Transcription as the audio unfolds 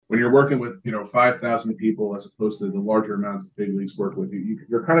you're working with, 5,000 people as opposed to the larger amounts the big leagues work with,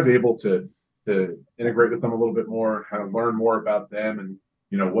 you're kind of able to integrate with them a little bit more, kind of learn more about them and,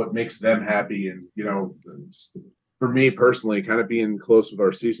 what makes them happy. And, just for me personally, kind of being close with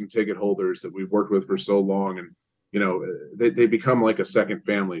our season ticket holders that we've worked with for so long, and, they become like a second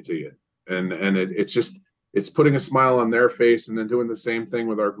family to you. And it's putting a smile on their face, and then doing the same thing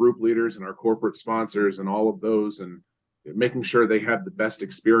with our group leaders and our corporate sponsors and all of those, and making sure they have the best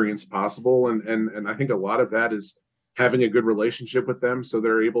experience possible. And I think a lot of that is having a good relationship with them, so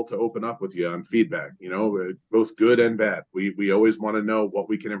they're able to open up with you on feedback, both good and bad. We always want to know what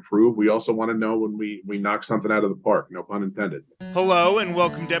we can improve. We also want to know when we knock something out of the park, no pun intended. Hello, and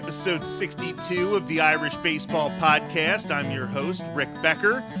welcome to episode 62 of the Irish Baseball Podcast. I'm your host, Rick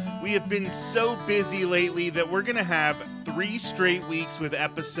Becker. We have been so busy lately that we're going to have 3 straight weeks with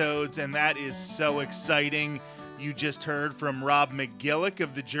episodes, and that is so exciting. You just heard from Rob McGillick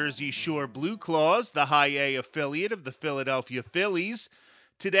of the Jersey Shore Blue Claws, the High A affiliate of the Philadelphia Phillies.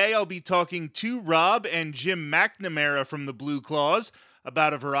 Today I'll be talking to Rob and Jim McNamara from the Blue Claws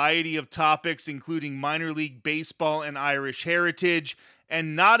about a variety of topics, including minor league baseball and Irish heritage,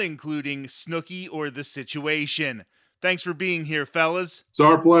 and not including Snooki or the situation. Thanks for being here, fellas. It's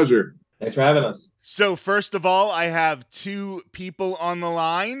our pleasure. Thanks for having us. So first of all, I have 2 people on the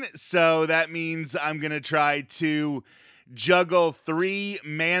line, so that means I'm going to try to juggle 3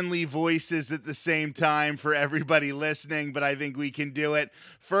 manly voices at the same time for everybody listening, but I think we can do it.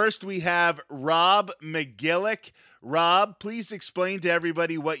 First, we have Rob McGillick. Rob, please explain to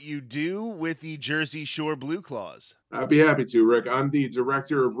everybody what you do with the Jersey Shore Blue Claws. I'd be happy to, Rick. I'm the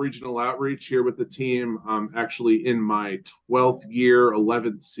director of regional outreach here with the team. I'm actually in my 12th year,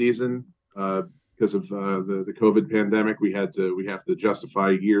 11th season. Because of the COVID pandemic, we have to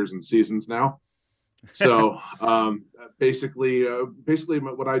justify years and seasons now. So basically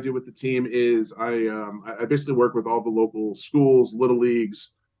what I do with the team is I basically work with all the local schools, little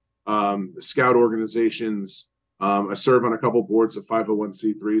leagues, scout organizations. I serve on a couple boards of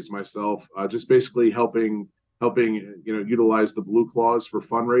 501c3s myself, just basically helping utilize the Blue Claws for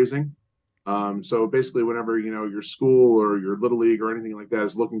fundraising. So basically whenever, your school or your little league or anything like that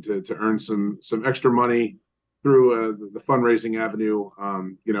is looking to earn some extra money through the fundraising avenue,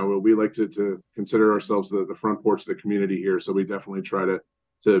 we like to consider ourselves the front porch of the community here. So we definitely try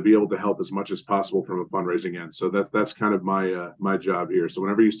to be able to help as much as possible from a fundraising end. So that's kind of my job here. So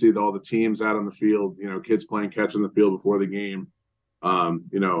whenever you see all the teams out on the field, kids playing catch on the field before the game,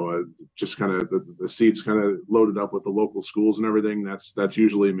 just kind of the seats kind of loaded up with the local schools and everything. That's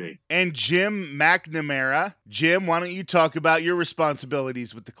usually me. And Jim McNamara. Jim, why don't you talk about your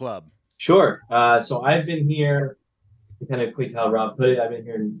responsibilities with the club? Sure. So I've been here, to kind of equate how Rob put it, I've been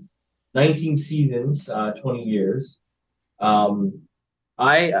here 19 seasons, 20 years.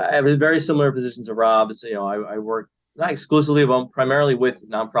 I have a very similar position to Rob. So, I work not exclusively, but primarily with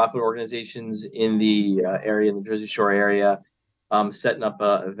nonprofit organizations in the area, in the Jersey Shore area. Setting up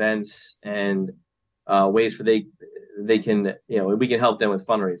events and ways for they can, we can help them with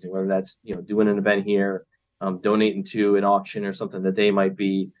fundraising, whether that's, doing an event here, donating to an auction or something that they might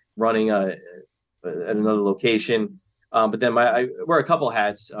be running at another location. But then I wear a couple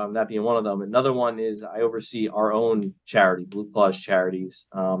hats, that being one of them. Another one is I oversee our own charity, Blue Claws Charities.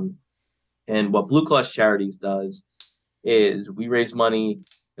 And what Blue Claws Charities does is we raise money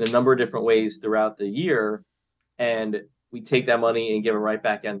in a number of different ways throughout the year, and we take that money and give it right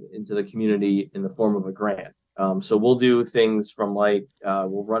back into the community in the form of a grant. So we'll do things from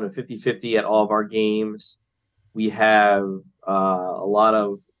we'll run a 50-50 at all of our games. We have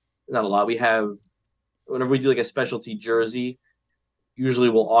we have, whenever we do like a specialty jersey, usually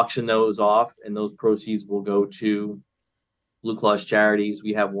we'll auction those off and those proceeds will go to Blue Claws Charities.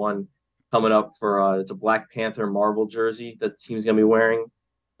 We have one coming up for, it's a Black Panther Marvel jersey that the team's going to be wearing.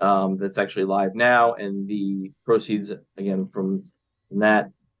 That's actually live now, and the proceeds again from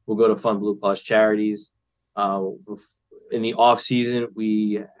that will go to fund Blue Claws Charities. In the off season,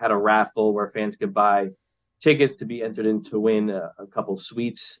 we had a raffle where fans could buy tickets to be entered in to win a couple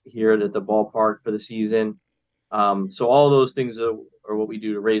suites here at the ballpark for the season. So all of those things are what we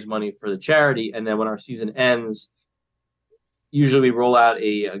do to raise money for the charity, and then when our season ends, usually we roll out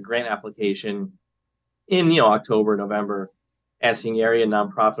a grant application in October, November, asking area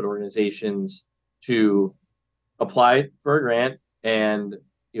nonprofit organizations to apply for a grant, and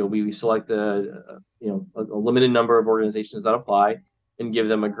we select a limited number of organizations that apply and give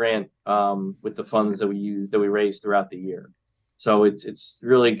them a grant with the funds that we raise throughout the year. So it's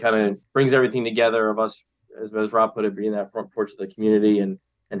really kind of brings everything together of us, as Rob put it, being that front porch of the community and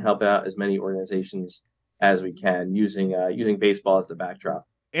help out as many organizations as we can using baseball as the backdrop.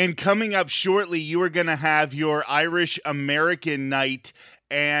 And coming up shortly, you are going to have your Irish American night.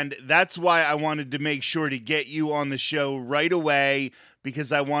 And that's why I wanted to make sure to get you on the show right away,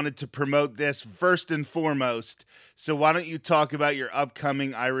 because I wanted to promote this first and foremost. So why don't you talk about your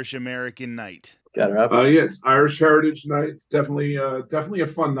upcoming Irish American night? Got it up. Yes, Irish Heritage Night. It's definitely a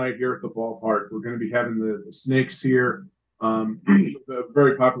fun night here at the ballpark. We're going to be having the Snakes here. A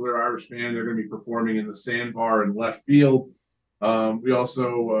very popular Irish band. They're going to be performing in the sandbar in left field. We also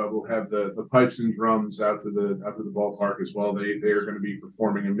will have the pipes and drums out to the ballpark as well. They are going to be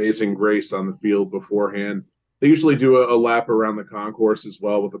performing Amazing Grace on the field beforehand. They usually do a lap around the concourse as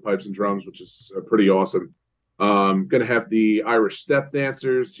well with the pipes and drums, which is pretty awesome. Going to have the Irish step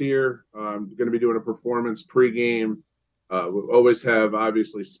dancers here. Going to be doing a performance pregame. We'll always have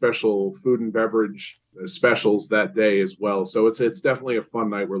obviously special food and beverage specials that day as well. So it's definitely a fun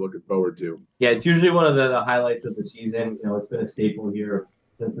night we're looking forward to. Yeah, it's usually one of the highlights of the season. It's been a staple here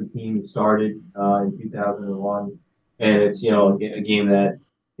since the team started in 2001, and it's a game that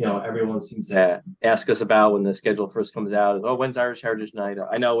everyone seems to ask us about when the schedule first comes out. Oh, when's Irish Heritage Night?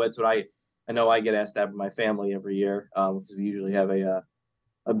 I know it's what I know I get asked that by my family every year because we usually have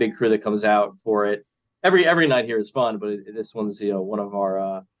a big crew that comes out for it. Every night here is fun, but this one's one of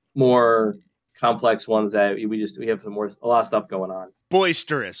our more complex ones that we have a lot of stuff going on.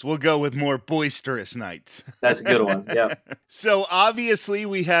 Boisterous. We'll go with more boisterous nights. That's a good one. Yeah. So obviously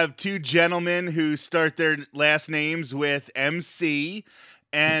we have two gentlemen who start their last names with MC,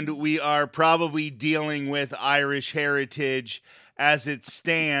 and we are probably dealing with Irish heritage as it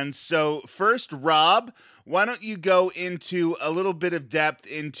stands. So first, Rob, why don't you go into a little bit of depth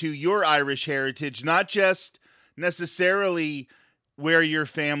into your Irish heritage, not just necessarily where your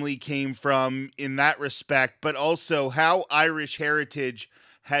family came from in that respect, but also how Irish heritage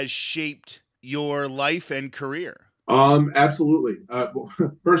has shaped your life and career. Absolutely. Well,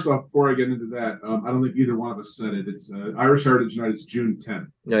 first off, before I get into that, I don't think either one of us said it. It's Irish Heritage Night. It's June 10th.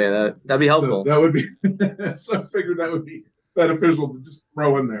 Oh, yeah, that'd be helpful. So that would be. So I figured that would be beneficial to just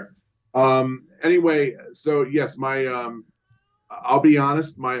throw in there. Anyway, so yes, I'll be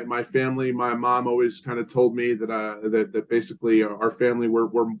honest, my family, my mom always kind of told me that basically our family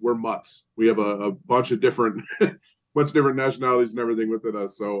we're mutts. We have a bunch of different nationalities and everything within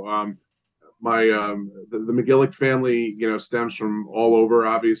us. So the McGillick family, stems from all over,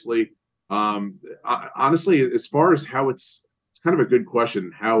 obviously. Honestly, as far as how it's kind of a good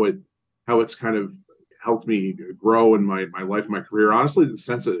question, how it's kind of helped me grow in my life, my career. Honestly,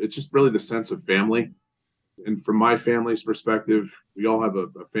 it's just really the sense of family. And from my family's perspective, we all have a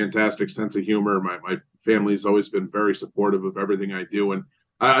fantastic sense of humor. My family's always been very supportive of everything I do. And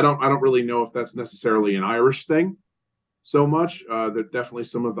I don't really know if that's necessarily an Irish thing so much. That definitely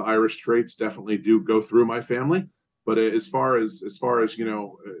some of the Irish traits definitely do go through my family. But as far as is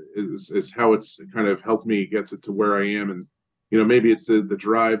how it's kind of helped me get to where I am. And maybe it's the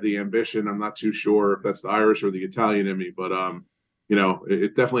drive, the ambition. I'm not too sure if that's the Irish or the Italian in me, but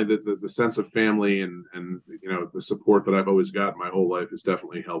it definitely the sense of family and the support that I've always got my whole life has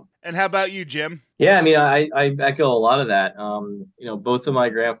definitely helped. And how about you, Jim? Yeah, I mean, I echo a lot of that. Both of my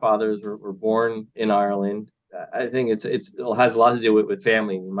grandfathers were born in Ireland. I think it has a lot to do with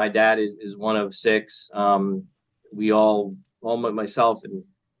family. My dad is one of six. We all myself and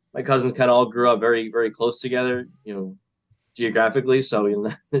my cousins kind of all grew up very, very close together, geographically.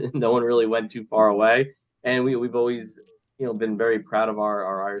 So no one really went too far away. And we've always, been very proud of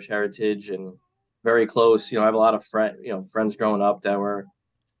our Irish heritage and very close. I have a lot of friends growing up that were,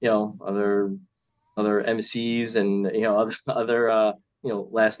 other MCs and, other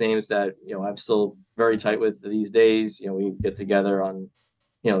last names that, I'm still very tight with these days. We get together on,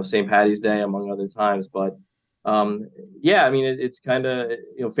 St. Patty's Day, among other times. But yeah, I mean, it's kind of,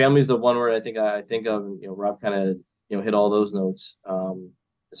 family's the one word I think of, Rob kind of, hit all those notes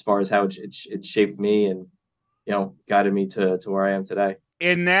as far as how it shaped me and, guided me to where I am today.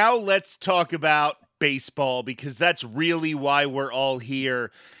 And now let's talk about baseball, because that's really why we're all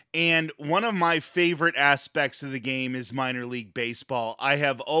here. And one of my favorite aspects of the game is minor league baseball. I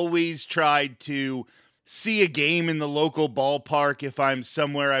have always tried to see a game in the local ballpark if I'm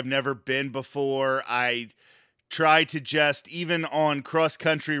somewhere I've never been before. I try to just, even on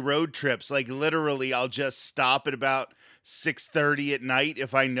cross-country road trips, like literally I'll just stop at about 6:30 at night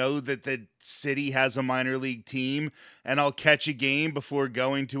if I know that the city has a minor league team, and I'll catch a game before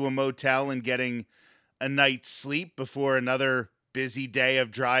going to a motel and getting a night's sleep before another busy day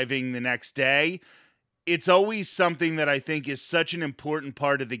of driving the next day. It's always something that I think is such an important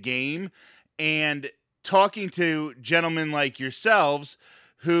part of the game. And talking to gentlemen like yourselves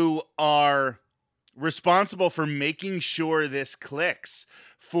who are responsible for making sure this clicks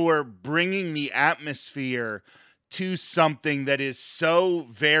for bringing the atmosphere to something that is so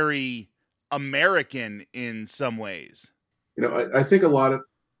very American in some ways. I think a lot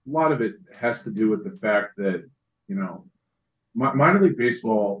of it has to do with the fact that, minor league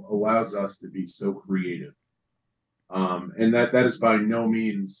baseball allows us to be so creative. And that is by no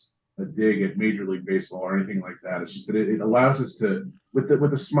means a dig at Major League Baseball or anything like that. It's just that it allows us to, with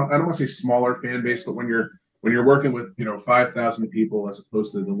a small, I don't want to say smaller fan base, but when you're working with 5,000 people as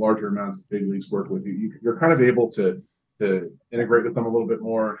opposed to the larger amounts the big leagues work with, you're kind of able to integrate with them a little bit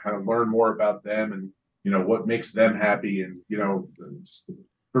more, kind of learn more about them and what makes them happy, and just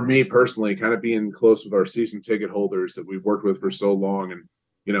for me personally, kind of being close with our season ticket holders that we've worked with for so long, and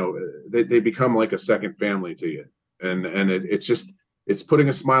they become like a second family to you, and it's putting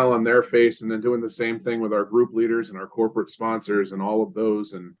a smile on their face, and then doing the same thing with our group leaders and our corporate sponsors and all of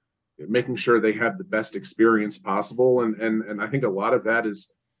those, and making sure they have the best experience possible. And I think a lot of that is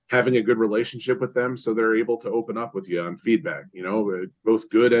having a good relationship with them so they're able to open up with you on feedback, both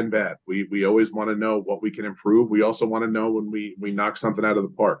good and bad. We always want to know what we can improve. We also want to know when we knock something out of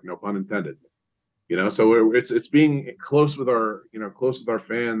the park, no pun intended. So it's being close with our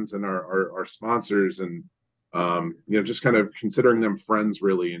fans and our sponsors, and just kind of considering them friends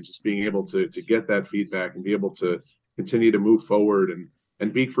really, and just being able to get that feedback and be able to continue to move forward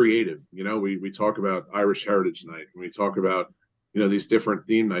and be creative. We talk about Irish Heritage Night, and we talk about these different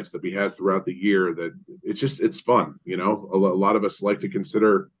theme nights that we had throughout the year, that it's fun. A lot of us like to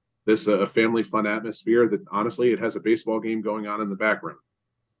consider this a family fun atmosphere that honestly, it has a baseball game going on in the background.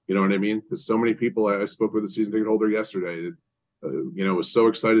 You know what I mean? Because so many people, I spoke with a season ticket holder yesterday that, was so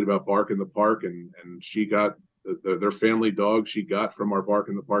excited about Bark in the Park, and she got their family dog she got from our Bark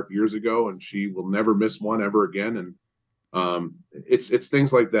in the Park years ago, and she will never miss one ever again. And it's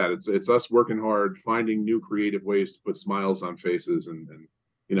things like that. It's us working hard, finding new creative ways to put smiles on faces, and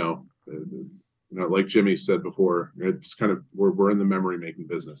like Jimmy said before, it's kind of we're in the memory making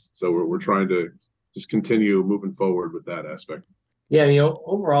business, so we're trying to just continue moving forward with that aspect. Yeah,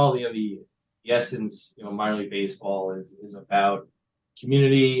 overall, the essence, minor league baseball is about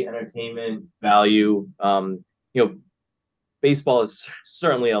community, entertainment, value. Baseball is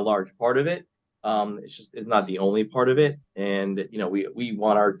certainly a large part of it. It's not the only part of it, and we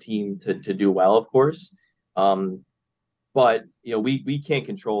want our team to do well, of course, but we can't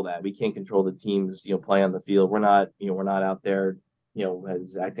control that. We can't control the teams play on the field. We're not out there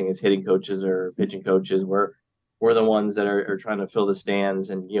as acting as hitting coaches or pitching coaches. We're the ones that are trying to fill the stands,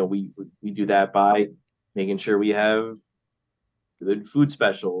 and we do that by making sure we have good food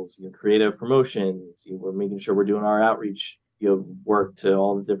specials, creative promotions. We're making sure we're doing our outreach work to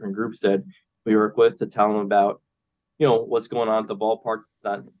all the different groups that we work with, to tell them about, what's going on at the ballpark.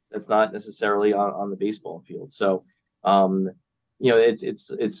 That's not necessarily on the baseball field. So,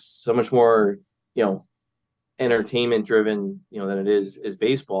 it's so much more, entertainment driven, than it is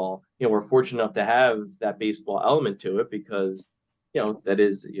baseball. We're fortunate enough to have that baseball element to it, because, that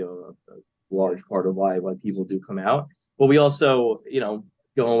is, a large part of why people do come out. But we also,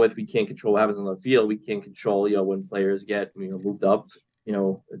 going with, we can't control what happens on the field. We can't control, when players get, moved up,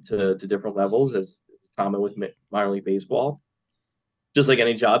 to different levels, as common with minor league baseball. Just like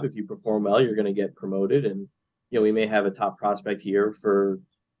any job, if you perform well, you're going to get promoted. And, we may have a top prospect here for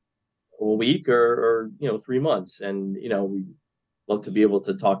a week or 3 months. And, we love to be able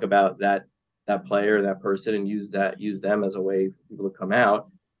to talk about that player, that person, and use them as a way for people to come out.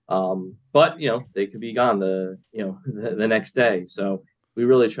 But, they could be gone the next day. So we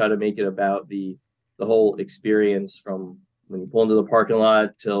really try to make it about the whole experience, from when you pull into the parking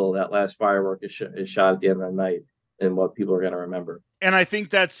lot till that last firework is shot at the end of the night, and what people are going to remember. And I think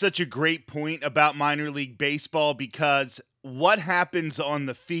that's such a great point about minor league baseball, because what happens on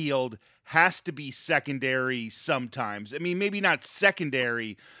the field has to be secondary sometimes. I mean, maybe not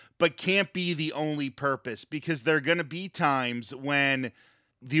secondary, but can't be the only purpose, because there are going to be times when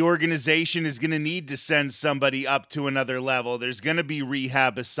the organization is going to need to send somebody up to another level. There's going to be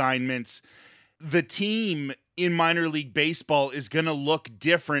rehab assignments. The team in minor league baseball is going to look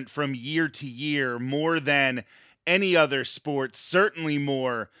different from year to year, more than any other sport, certainly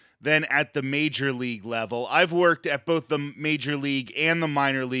more than at the major league level. I've worked at both the major league and the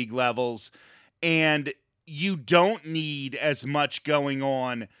minor league levels, and you don't need as much going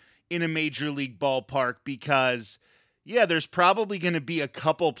on in a major league ballpark, because there's probably going to be a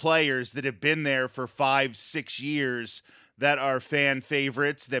couple players that have been there for 5-6 years that are fan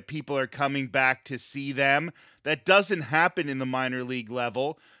favorites, that people are coming back to see them. That doesn't happen in the minor league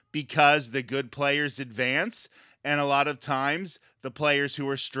level, because the good players advance, and a lot of times the players who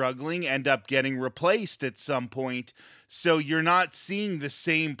are struggling end up getting replaced at some point. So you're not seeing the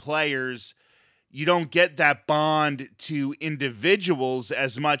same players. You don't get that bond to individuals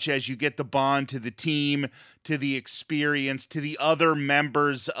as much as you get the bond to the team, to the experience, to the other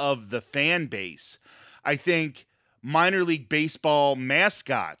members of the fan base. I think minor league baseball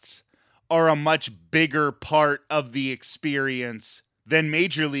mascots are a much bigger part of the experience than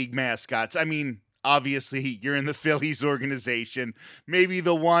major league mascots. I mean, obviously, you're in the Phillies organization, maybe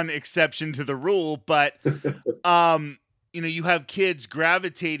the one exception to the rule, but you have kids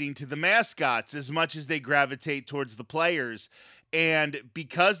gravitating to the mascots as much as they gravitate towards the players. And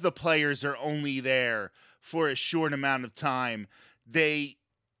because the players are only there for a short amount of time, they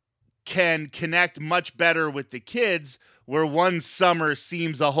can connect much better with the kids, where one summer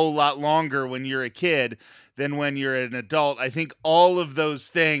seems a whole lot longer when you're a kid than when you're an adult. I think all of those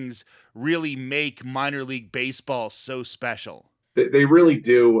things really make minor league baseball so special. They really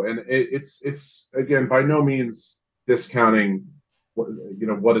do. And it's again, by no means discounting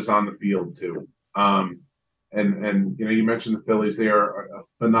what is on the field too. And you mentioned the Phillies. They are a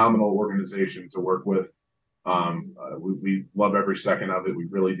phenomenal organization to work with. We love every second of it. We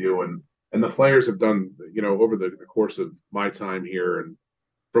really do. And the players have done, over the course of my time here, and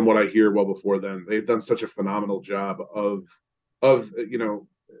from what I hear well before then, they've done such a phenomenal job of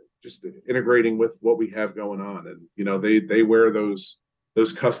just integrating with what we have going on. And, they wear those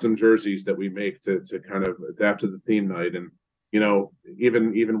custom jerseys that we make to kind of adapt to the theme night. And,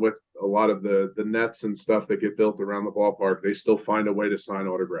 even with a lot of the nets and stuff that get built around the ballpark, they still find a way to sign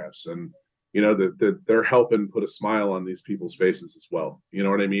autographs. And, they're helping put a smile on these people's faces as well. You know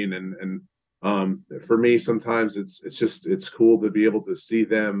what I mean? And for me, sometimes it's cool to be able to see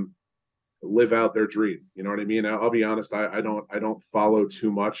them live out their dream. You know what I mean? I'll be honest. I don't follow too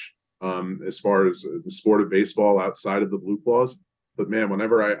much as far as the sport of baseball outside of the Blue Claws. But man,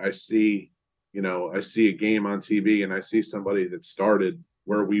 whenever I see a game on TV and I see somebody that started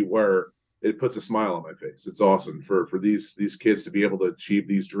where we were, it puts a smile on my face. It's awesome for these kids to be able to achieve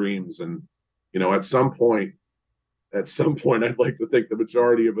these dreams. And, at some point, I'd like to think the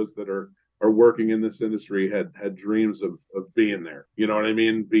majority of us that are working in this industry had dreams of being there. You know what I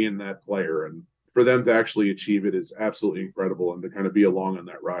mean? Being that player. And for them to actually achieve it is absolutely incredible. And to kind of be along on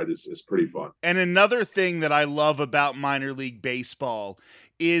that ride is pretty fun. And another thing that I love about minor league baseball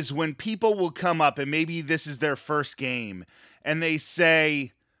is when people will come up, and maybe this is their first game, and they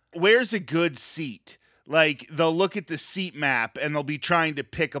say, where's a good seat? Like, they'll look at the seat map and they'll be trying to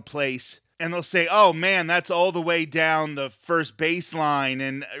pick a place, and they'll say, oh man, that's all the way down the first baseline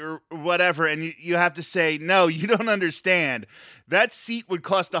and or whatever. And you have to say, no, you don't understand. That seat would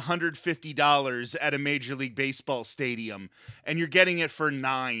cost $150 at a Major League Baseball stadium, and you're getting it for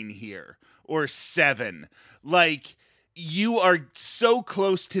 $9 here or $7. Like, you are so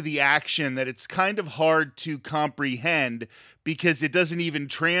close to the action that it's kind of hard to comprehend, because it doesn't even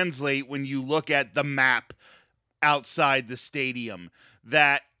translate when you look at the map outside the stadium,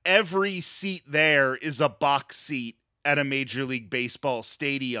 that every seat there is a box seat at a Major League Baseball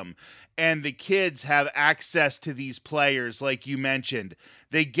stadium. And the kids have access to these players, like you mentioned.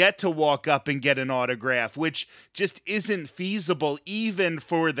 They get to walk up and get an autograph, which just isn't feasible even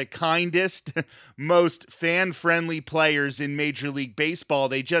for the kindest, most fan-friendly players in Major League Baseball.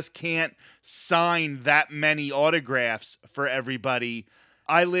 They just can't sign that many autographs for everybody.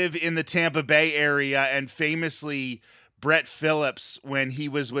 I live in the Tampa Bay area, and famously, Brett Phillips, when he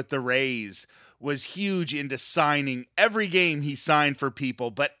was with the Rays, was huge into signing. Every game he signed for people,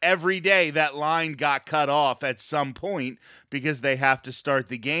 but every day that line got cut off at some point because they have to start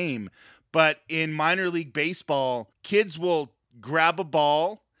the game. But in minor league baseball, kids will grab a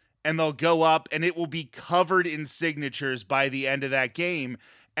ball and they'll go up and it will be covered in signatures by the end of that game.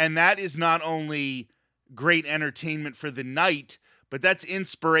 And that is not only great entertainment for the night, but that's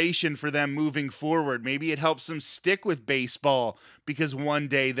inspiration for them moving forward. Maybe it helps them stick with baseball because one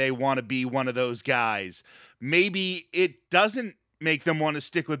day they want to be one of those guys. Maybe it doesn't make them want to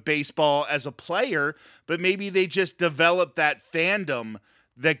stick with baseball as a player, but maybe they just develop that fandom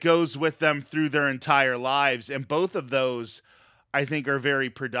that goes with them through their entire lives. And both of those, I think, are very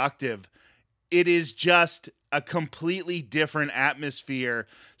productive. It is just a completely different atmosphere.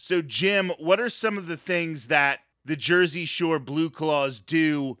 So, Jim, what are some of the things that the Jersey Shore Blue Claws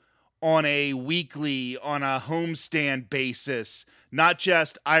do on a weekly, on a homestand basis, not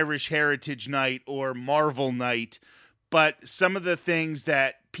just Irish Heritage Night or Marvel Night, but some of the things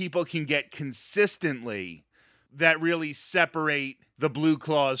that people can get consistently that really separate the Blue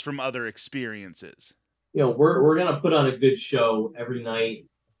Claws from other experiences? We're going to put on a good show every night,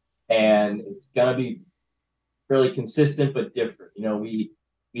 and it's going to be fairly consistent but different. We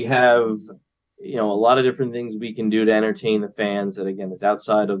have a lot of different things we can do to entertain the fans that, again, is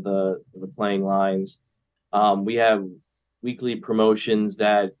outside of the playing lines. We have weekly promotions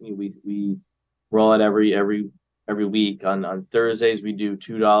that we roll out every week. On Thursdays, we do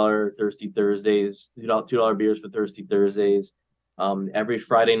 $2 Thirsty Thursdays, $2 beers for Thirsty Thursdays. Every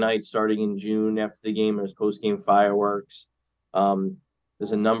Friday night, starting in June after the game, there's post-game fireworks.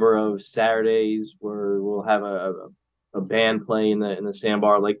 There's a number of Saturdays where we'll have a band play in the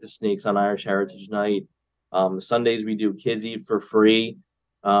sandbar, like the Snakes on Irish Heritage Night. Sundays, we do Kids Eat for free.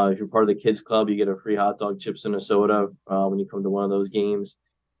 If you're part of the kids club, you get a free hot dog, chips, and a soda when you come to one of those games.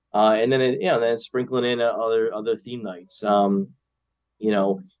 And then sprinkling in other theme nights.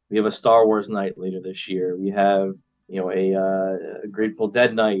 We have a Star Wars night later this year. We have a Grateful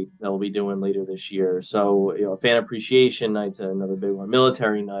Dead night that we'll be doing later this year. So fan appreciation night's another big one.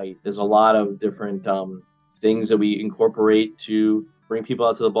 Military night. There's a lot of different things that we incorporate to bring people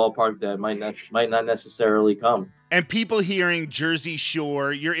out to the ballpark that might not necessarily come. And people hearing Jersey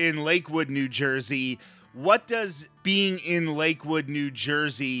Shore, you're in Lakewood, New Jersey. What does being in Lakewood, New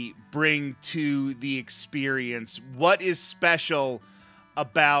Jersey bring to the experience? What is special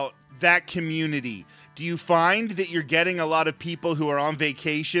about that community? Do you find that you're getting a lot of people who are on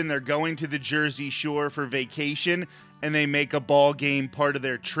vacation, they're going to the Jersey Shore for vacation, and they make a ball game part of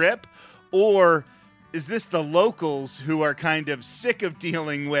their trip? Or is this the locals who are kind of sick of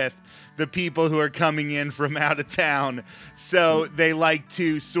dealing with the people who are coming in from out of town, so they like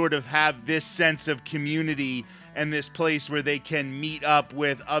to sort of have this sense of community and this place where they can meet up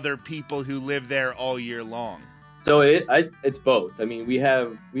with other people who live there all year long? So it's both. I mean, we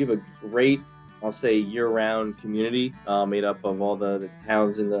have a great, I'll say, year-round community made up of all the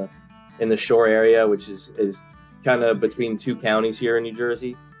towns in the shore area, which is kind of between two counties here in New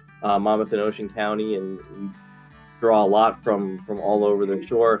Jersey, Monmouth and Ocean County, and we draw a lot from all over the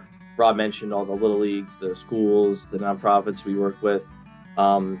shore. Rob mentioned all the little leagues, the schools, the nonprofits we work with.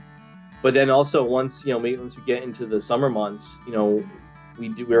 But then also once we get into the summer months,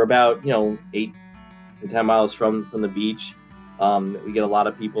 we're about 8 to 10 miles from the beach. We get a lot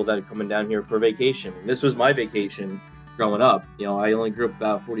of people that are coming down here for vacation. And this was my vacation growing up. I only grew up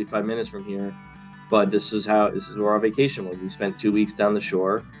about 45 minutes from here, but this is where our vacation was. We spent 2 weeks down the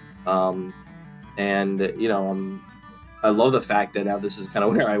shore. I love the fact that now this is kind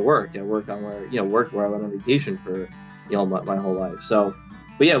of where I work. I work on where I went on vacation for, my whole life. So,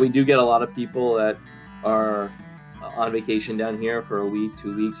 but yeah, we do get a lot of people that are on vacation down here for a week,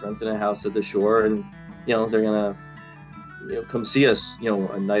 2 weeks, renting a house at the shore, and they're gonna come see us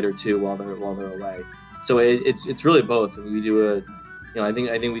a night or two while they're away. So it's really both. I mean, we do I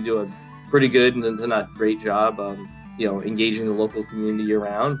think we do a pretty good and not great job of engaging the local community year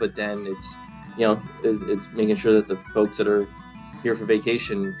round, but then it's making sure that the folks that are here for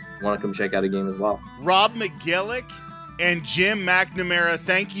vacation want to come check out a game as well. Rob McGillick and Jim McNamara,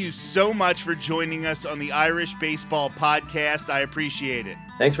 thank you so much for joining us on the Irish Baseball Podcast. I appreciate it.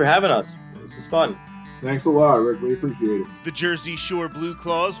 Thanks for having us. This was fun. Thanks a lot, Rick. We appreciate it. The Jersey Shore Blue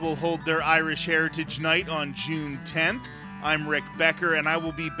Claws will hold their Irish Heritage Night on June 10th. I'm Rick Becker, and I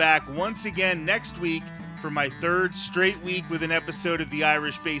will be back once again next week for my third straight week with an episode of the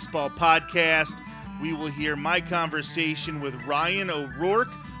Irish Baseball Podcast. We will hear my conversation with Ryan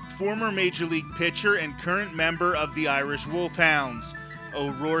O'Rourke, former Major League pitcher and current member of the Irish Wolfhounds.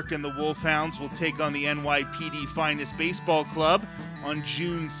 O'Rourke and the Wolfhounds will take on the NYPD Finest Baseball Club on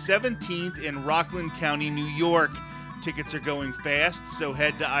June 17th in Rockland County, New York. Tickets are going fast, so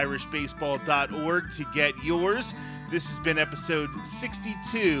head to irishbaseball.org to get yours. This has been episode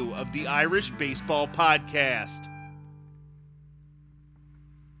 62 of the Irish Baseball Podcast.